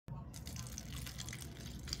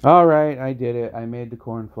All right, I did it. I made the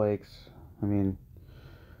corn flakes. I mean,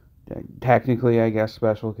 technically, I guess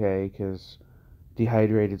Special K because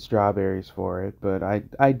dehydrated strawberries for it, but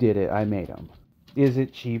I did it. I made them. Is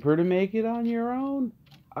it cheaper to make it on your own?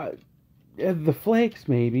 I, the flakes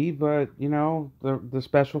maybe, but the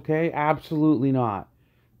Special K, absolutely not.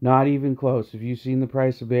 Not even close. Have you seen the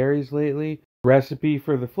price of berries lately? Recipe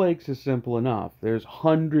for the flakes is simple enough. There's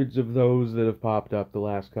hundreds of those that have popped up the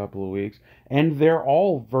last couple of weeks, and they're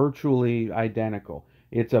all virtually identical.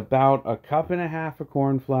 It's about a cup and a half of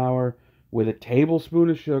corn flour with a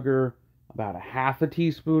tablespoon of sugar, about a half a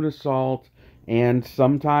teaspoon of salt, and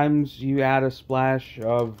sometimes you add a splash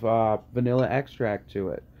of vanilla extract to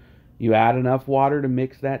it. You add enough water to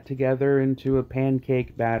mix that together into a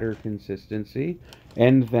pancake batter consistency,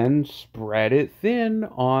 and then spread it thin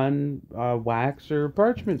on wax or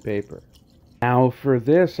parchment paper. Now for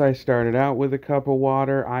this, I started out with a cup of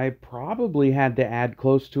water. I probably had to add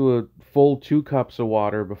close to a full 2 cups of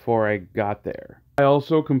water before I got there. I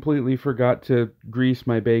also completely forgot to grease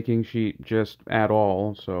my baking sheet just at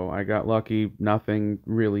all, so I got lucky nothing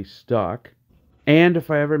really stuck. And if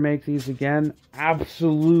I ever make these again,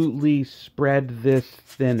 absolutely spread this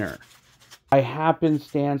thinner. By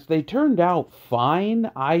happenstance, they turned out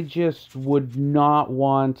fine. I just would not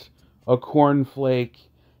want a cornflake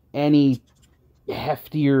any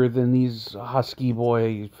heftier than these husky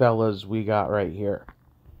boy fellas we got right here.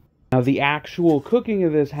 Now, the actual cooking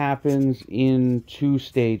of this happens in 2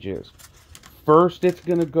 stages. First, it's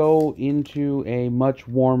going to go into a much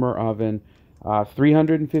warmer oven,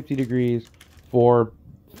 350 degrees, for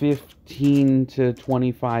 15 to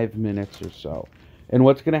 25 minutes or so. And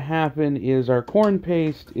what's going to happen is our corn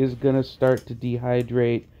paste is going to start to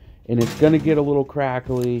dehydrate, and it's going to get a little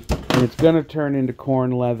crackly, and it's going to turn into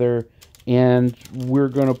corn leather, and we're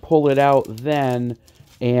going to pull it out then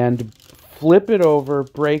and flip it over,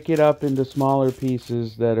 break it up into smaller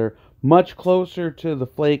pieces that are much closer to the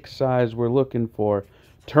flake size we're looking for.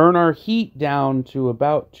 Turn our heat down to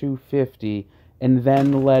about 250 and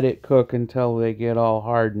then let it cook until they get all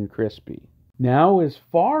hard and crispy. Now, as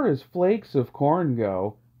far as flakes of corn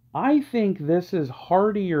go, I think this is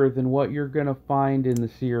heartier than what you're going to find in the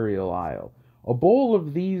cereal aisle. A bowl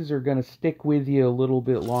of these are going to stick with you a little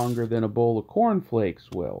bit longer than a bowl of corn flakes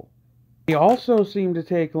will. They also seem to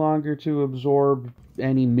take longer to absorb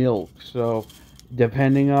any milk, so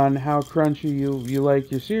depending on how crunchy you like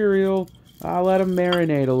your cereal, I'll let them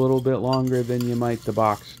marinate a little bit longer than you might the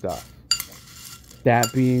box stuff.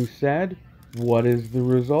 That being said, what is the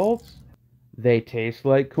results? They taste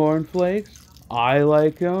like cornflakes. I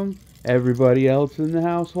like them. Everybody else in the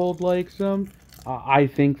household likes them. I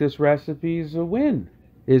think this recipe is a win.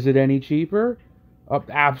 Is it any cheaper?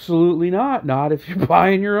 Absolutely not. Not if you're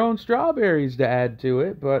buying your own strawberries to add to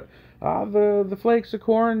it. But the flakes of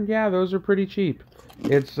corn, yeah, those are pretty cheap.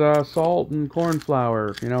 It's salt and corn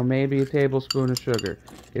flour, maybe a tablespoon of sugar.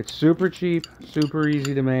 It's super cheap, super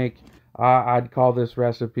easy to make. I'd call this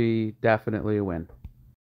recipe definitely a win.